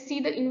let us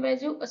see the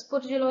invasive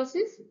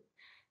aspergillosis.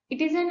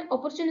 It is an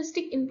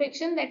opportunistic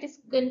infection that is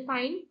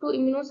confined to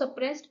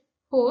immunosuppressed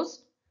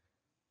host.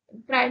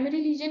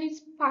 Primary lesion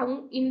is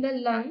found in the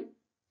lung,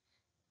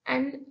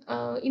 and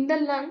in the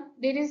lung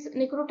there is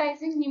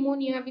necrotizing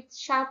pneumonia with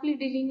sharply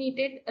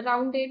delineated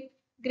rounded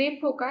gray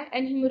foci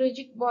and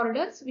hemorrhagic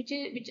borders, which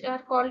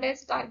are called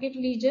as target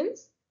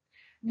lesions.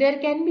 There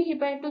can be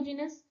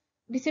hepatogenous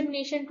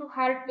dissemination to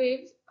heart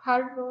waves,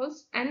 heart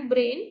walls, and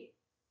brain.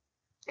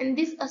 And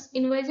this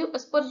invasive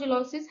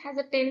aspergillosis has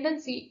a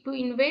tendency to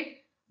invade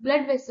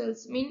blood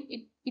vessels,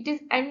 mean it is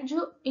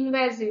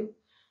angio-invasive.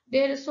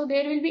 So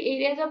there will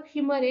be areas of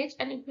hemorrhage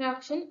and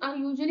infection are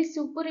usually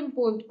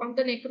superimposed on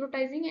the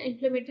necrotizing and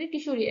inflammatory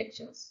tissue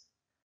reactions.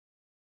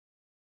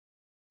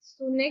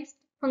 So next,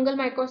 fungal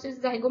mycosis,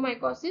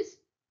 zygomycosis.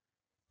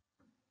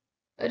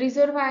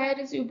 Reservoir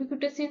is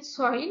ubiquitous in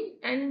soil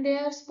and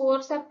their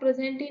spores are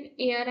present in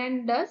air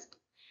and dust.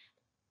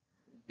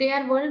 They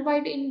are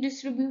worldwide in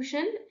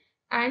distribution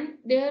and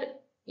their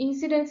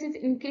incidence is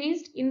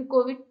increased in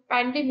COVID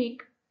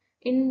pandemic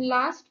in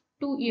last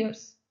 2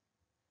 years.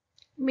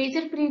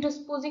 Major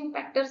predisposing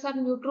factors are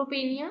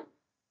neutropenia,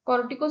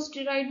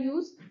 corticosteroid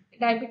use,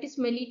 diabetes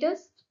mellitus,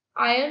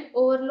 iron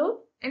overload,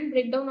 and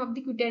breakdown of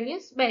the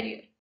cutaneous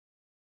barrier.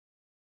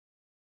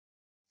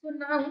 So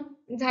now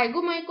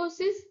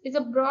zygomycosis is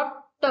a broad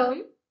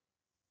term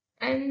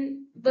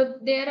and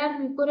there are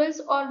mucorous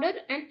order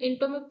and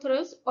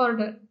entomopterous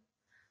order.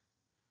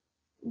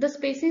 The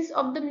species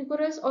of the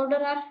mucorous order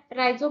are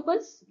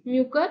Rhizopus,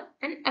 Mucor,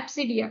 and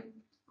Apsidia,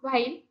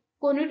 while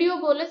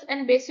Conidiobolus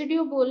and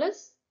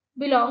Basidiobolus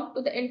belong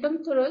to the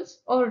Entomopterous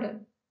order.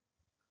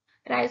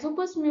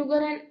 Rhizopus,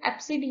 Mucor, and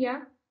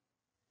Apsidia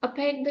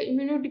affect the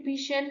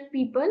immunodeficient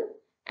people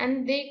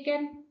and they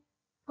can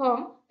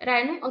form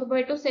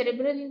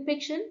rhino-orbitocerebral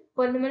infection,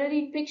 pulmonary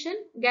infection,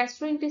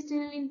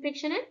 gastrointestinal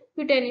infection, and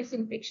cutaneous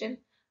infection,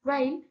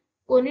 while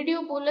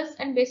Conidiobolus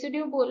and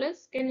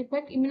Basidiobolus can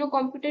affect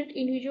immunocompetent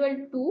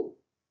individual too,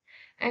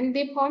 and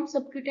they form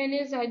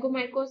subcutaneous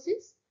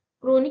zygomycosis,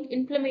 chronic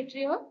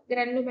inflammatory or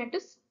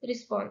granulomatous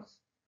response.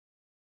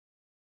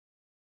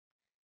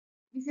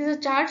 This is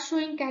a chart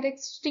showing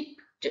characteristic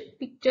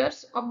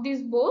pictures of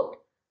these both.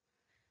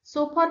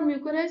 So for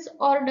mucorous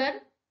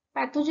order,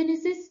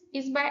 pathogenesis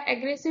is by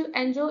aggressive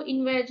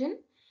angio-invasion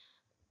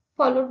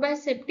followed by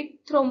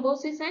septic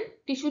thrombosis and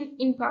tissue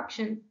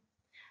infarction.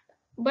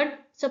 But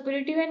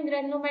suppurative and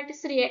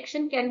granulomatous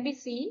reaction can be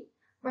seen,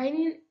 while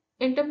in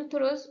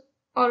entomopterous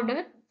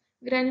order,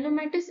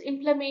 granulomatous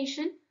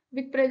inflammation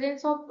with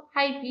presence of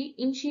hyphae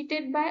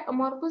initiated by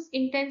amorphous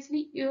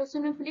intensely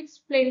eosinophilic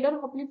splendor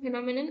Hopley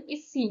phenomenon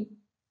is seen.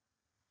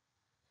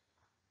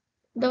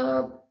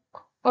 The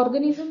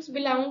organisms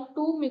belong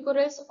to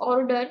mucorous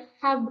order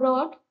have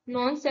broad,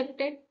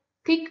 non-septate,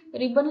 thick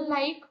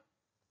ribbon-like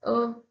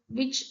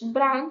which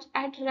branch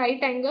at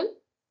right angle.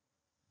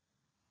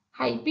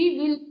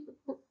 Hyphae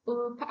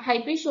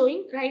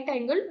showing right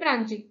angle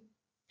branching.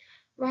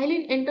 While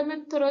in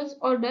entomopterous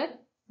order,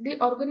 the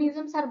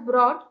organisms are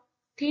broad,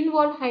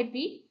 thin-walled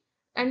hyphae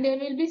and there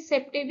will be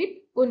septae with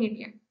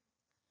conidia.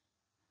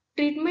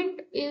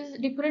 Treatment is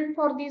different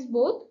for these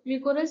both.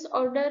 Mucorous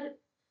order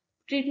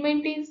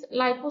treatment is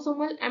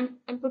liposomal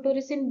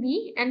amphotericin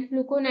B and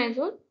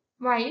fluconazole,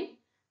 while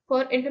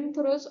for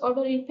entomopterous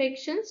order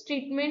infections,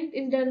 treatment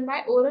is done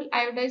by oral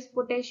iodized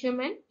potassium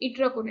and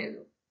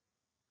itraconazole.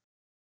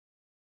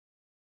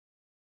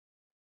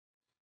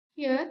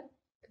 Here,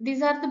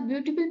 these are the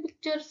beautiful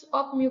pictures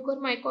of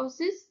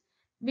mucormycosis,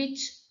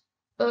 which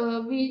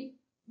where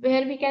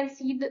we can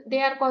see that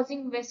they are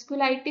causing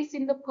vasculitis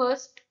in the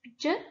first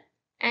picture,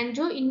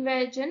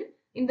 angio-invasion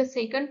in the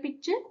second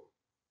picture,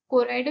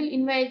 choroidal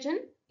invasion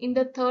in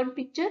the third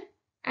picture,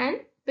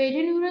 and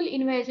perineural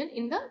invasion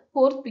in the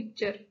fourth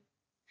picture.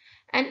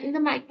 And in the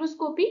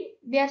microscopy,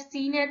 they are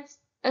seen as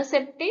a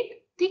septate,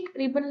 thick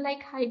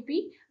ribbon-like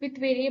hyphae with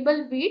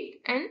variable width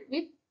and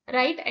with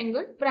right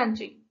angle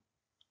branching.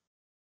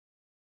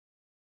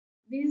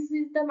 This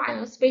is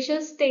the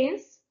special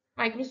stains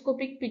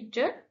microscopic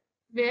picture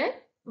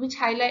which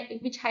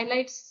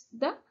highlights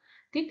the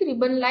thick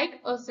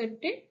ribbon-like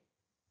septate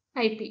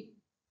hyphae.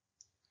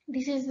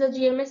 This is the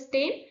GMS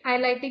stain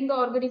highlighting the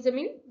organism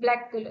in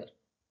black color.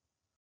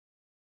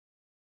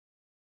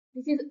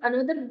 This is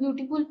another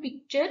beautiful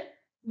picture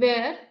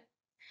where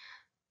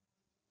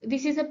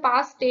this is a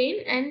PAS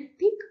stain and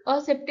thick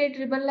septate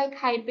ribbon-like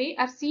hyphae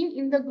are seen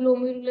in the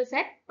glomerulus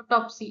at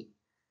autopsy.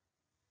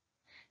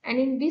 And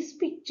in this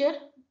picture,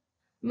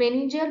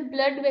 meningeal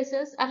blood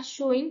vessels are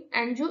showing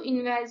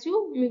angio-invasive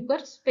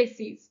mucor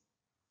species.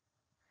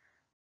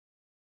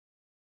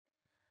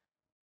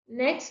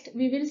 Next,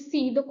 we will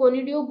see the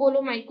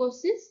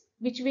conidiobolomycosis,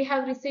 which we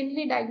have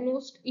recently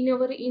diagnosed in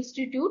our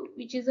institute,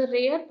 which is a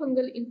rare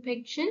fungal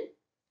infection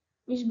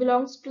which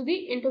belongs to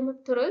the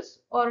entomopterus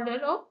order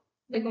of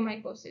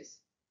legomycosis.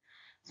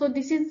 So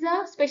this is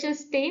a special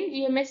stain,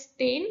 GMS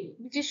stain,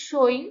 which is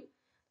showing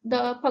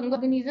the fungal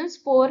organism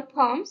spore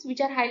forms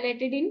which are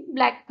highlighted in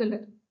black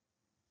color.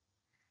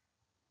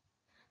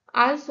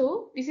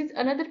 Also, this is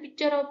another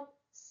picture of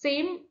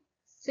same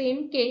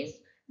case,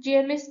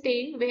 GMS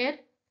stain, where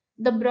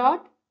the broad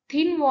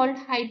thin-walled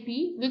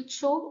hyphae which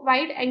show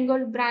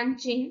wide-angled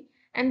branching,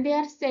 and they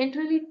are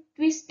centrally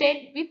twisted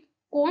with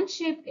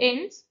cone-shaped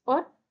ends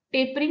or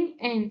tapering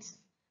ends.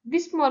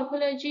 This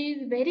morphology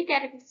is very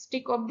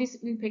characteristic of this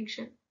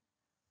infection.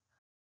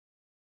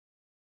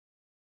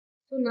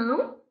 So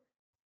now,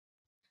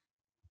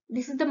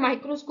 this is the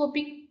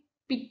microscopic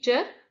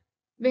picture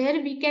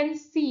where we can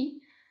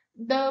see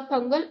the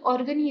fungal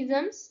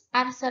organisms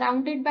are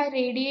surrounded by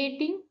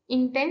radiating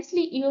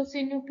intensely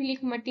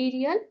eosinophilic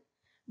material,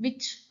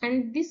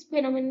 and this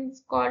phenomenon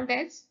is called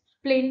as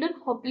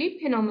Splendor-Hopley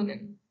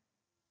phenomenon.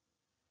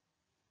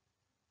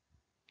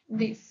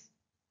 This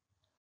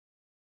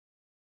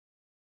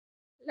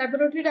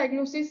laboratory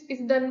diagnosis is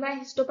done by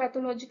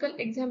histopathological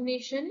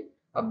examination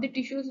of the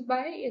tissues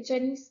by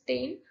H&E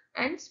stain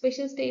and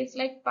special stains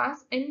like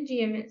PAS and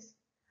GMS.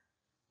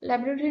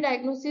 Laboratory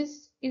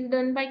diagnosis is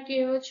done by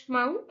KOH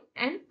mount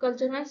and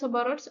culture by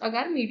subaortes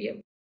agar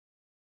medium.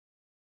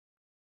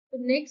 The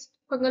next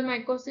fungal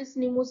mycosis,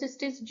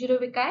 pneumocystis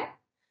jirovecii.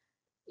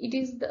 It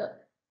is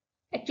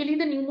actually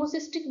the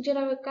pneumocystic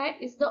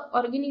jirovecii is the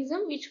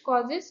organism which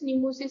causes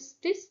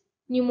pneumocystis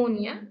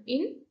pneumonia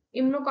in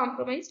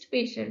immunocompromised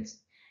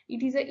patients.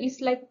 It is a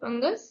yeast-like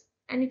fungus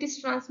and it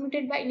is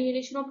transmitted by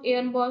inhalation of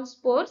airborne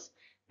spores.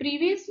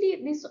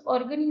 Previously, this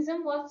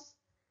organism was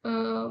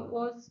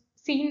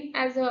seen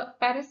as a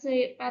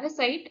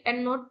parasite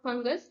and not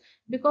fungus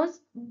because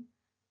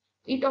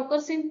it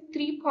occurs in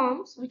three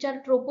forms, which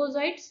are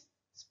tropozoites,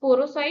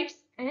 sporocytes,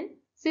 and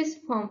cyst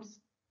forms.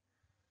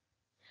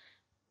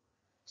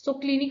 So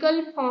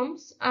clinical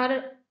forms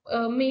are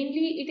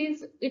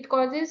mainly it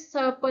causes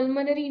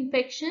pulmonary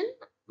infection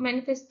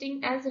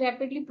manifesting as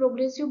rapidly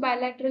progressive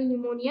bilateral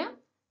pneumonia.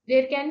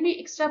 There can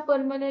be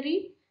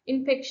extrapulmonary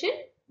infection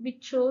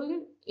which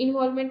showing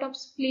involvement of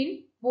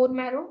spleen, bone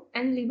marrow,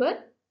 and liver.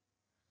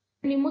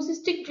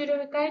 Pneumocystic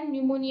jirovecii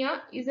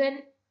pneumonia is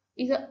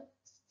a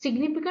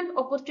significant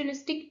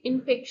opportunistic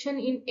infection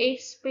in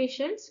AIDS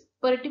patients,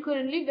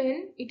 particularly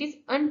when it is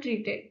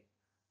untreated.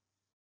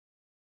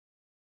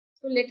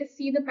 So let us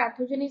see the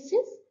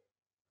pathogenesis.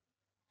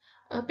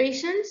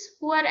 Patients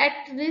who are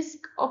at risk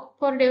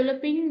for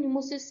developing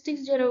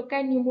pneumocystic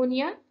jirovecii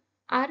pneumonia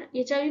are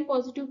HIV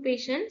positive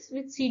patients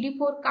with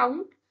CD4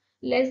 count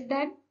less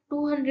than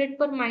 200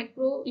 per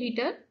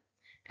microliter,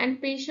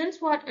 and patients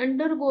who are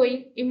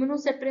undergoing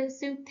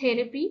immunosuppressive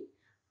therapy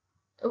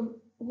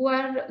who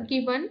are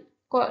given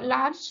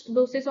large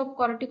doses of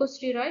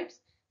corticosteroids,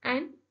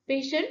 and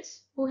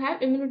patients who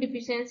have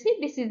immunodeficiency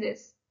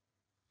diseases.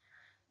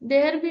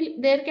 There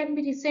can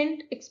be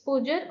recent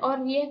exposure or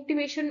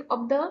reactivation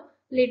of the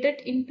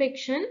latent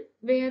infection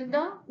where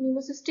the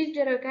pneumocystic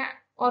jirovecii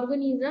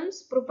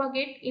organisms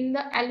propagate in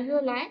the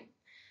alveoli,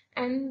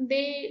 and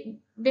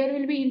there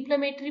will be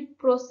inflammatory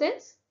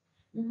process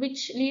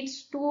which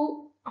leads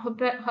to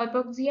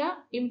hypoxia,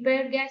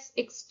 impaired gas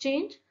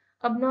exchange,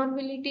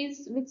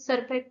 abnormalities with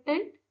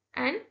surfactant,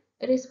 and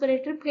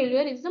respiratory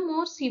failure is the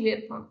more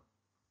severe form.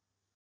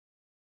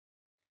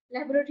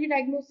 Laboratory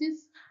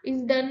diagnosis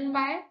is done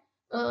by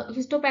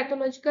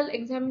histopathological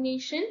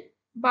examination,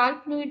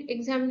 bulk fluid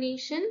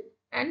examination,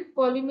 and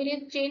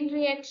polymerase chain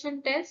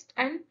reaction test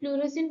and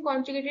fluorescein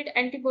conjugated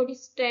antibody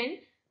stain.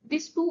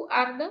 These two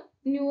are the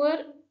newer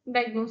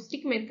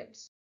diagnostic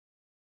methods.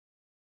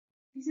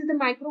 This is the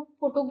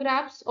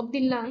microphotographs of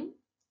the lung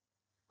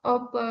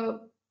of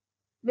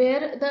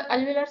where the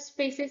alveolar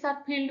spaces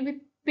are filled with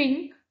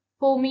pink,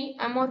 foamy,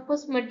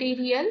 amorphous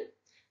material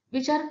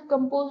which are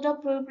composed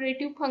of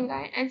proliferative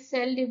fungi and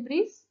cell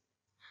debris.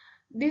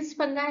 This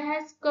fungi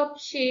has cup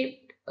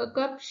shaped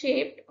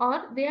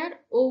or they are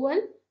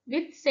oval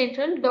with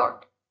central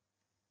dot.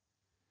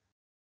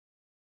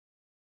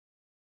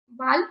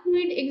 Bulk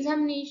fluid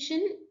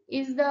examination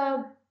is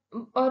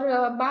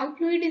bulk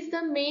fluid is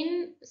the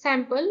main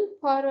sample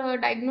for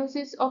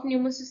diagnosis of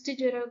pneumocystic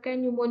jirovecii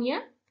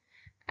pneumonia,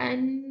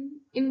 and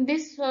in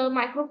this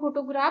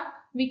microphotograph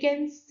we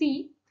can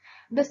see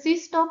the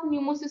cyst of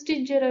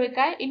pneumocystis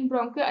jirovecii in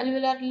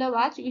bronchoalveolar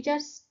lavage which are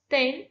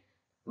stained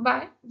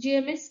by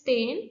GMS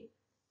stain,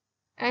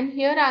 and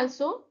here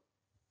also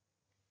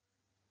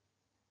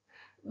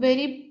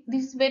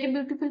this very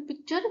beautiful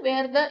picture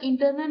where the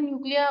internal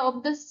nuclei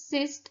of the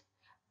cyst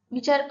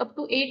which are up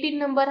to 8 in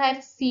number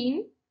are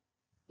seen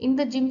in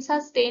the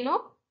Giemsa stain of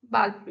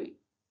bulk fluid.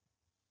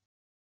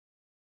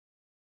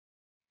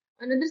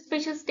 Another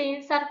special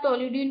stains are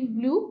toluidine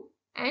blue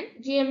and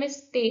GMS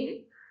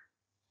stain.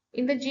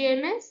 In the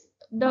GMS,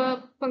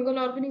 the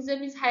fungal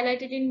organism is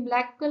highlighted in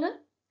black color,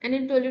 and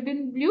in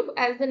toluidine blue,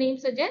 as the name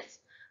suggests,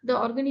 The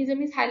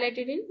organism is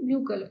highlighted in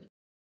blue color.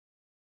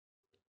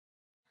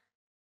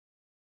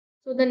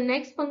 So the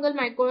next fungal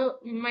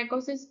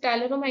mycosis,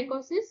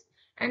 Talaromycosis,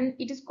 and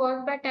it is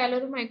caused by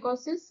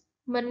Talaromycosis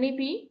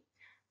marnepi,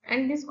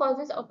 and this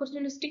causes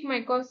opportunistic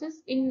mycosis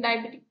in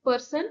diabetic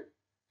person.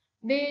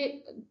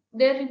 Their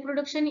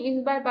reproduction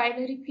is by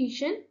binary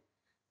fission,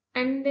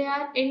 and they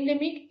are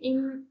endemic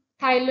in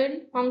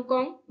Thailand, Hong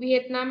Kong,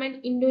 Vietnam,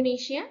 and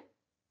Indonesia.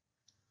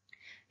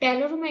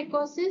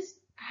 Talaromycosis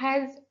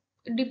has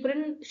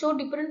different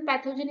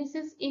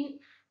pathogenesis in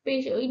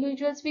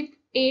individuals with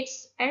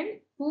AIDS and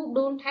who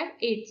don't have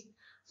AIDS.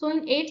 So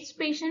in AIDS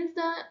patients,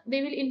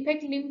 they will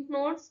infect lymph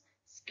nodes,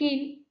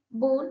 skin,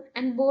 bone,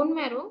 and bone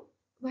marrow,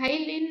 while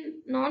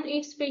in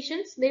non-AIDS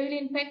patients, they will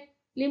infect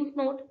lymph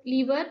node,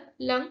 liver,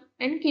 lung,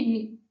 and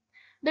kidney.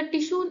 The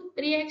tissue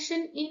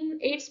reaction in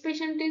AIDS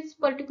patient is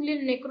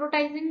particularly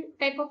necrotizing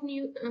type of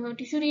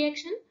tissue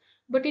reaction,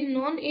 but in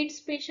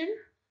non-AIDS patient,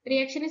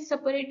 reaction is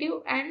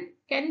suppurative and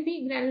can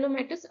be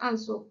granulomatous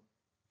also.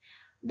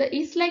 The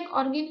yeast-like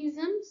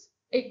organisms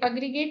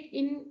aggregate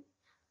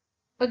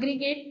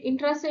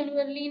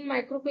intracellularly in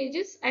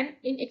macrophages, and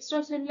in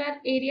extracellular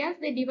areas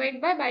they divide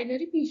by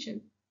binary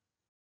fission.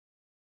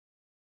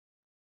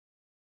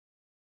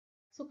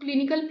 So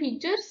clinical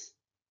features.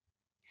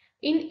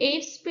 In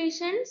AIDS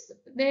patients,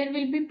 there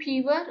will be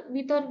fever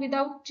with or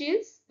without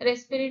chills,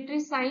 respiratory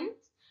signs,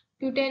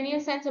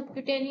 cutaneous and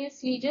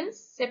subcutaneous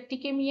lesions,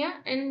 septicemia,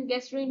 and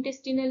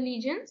gastrointestinal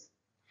lesions.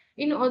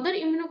 In other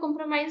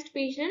immunocompromised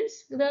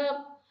patients,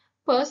 the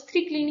first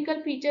three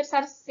clinical features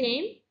are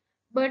same,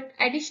 but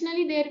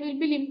additionally there will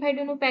be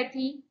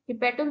lymphadenopathy,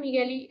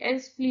 hepatomegaly, and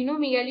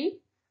splenomegaly.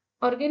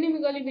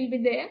 Organomegaly will be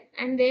there,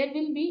 and there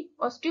will be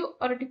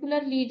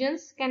osteoarticular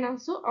lesions can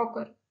also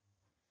occur.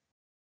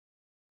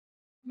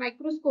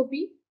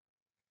 Microscopy.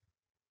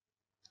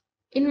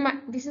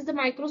 This is the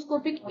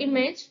microscopic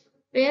image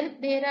where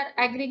there are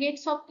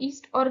aggregates of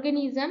yeast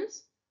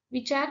organisms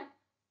which are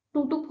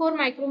 2 to 4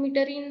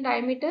 micrometer in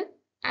diameter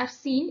are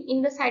seen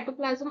in the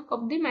cytoplasm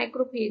of the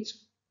macrophage.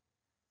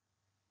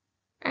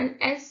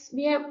 And as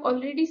we have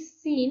already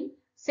seen,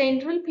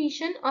 central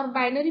fission or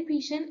binary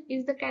fission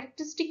is the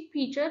characteristic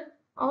feature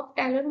of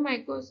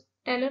Talaromycosis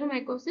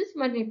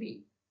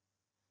marnepi.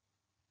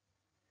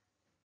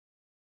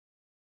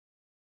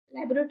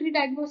 Laboratory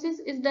diagnosis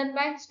is done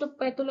by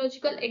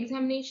histopathological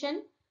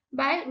examination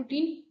by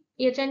routine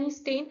H&E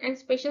stain and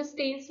special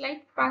stains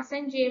like FAS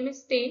and JMS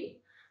stain,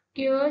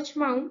 Keoch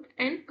mount,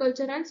 and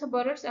culture and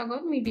Saborot's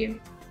agar medium.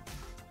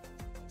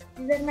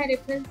 These are my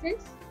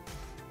references.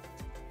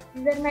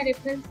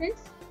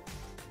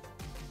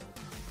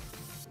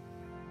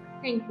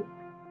 Thank you.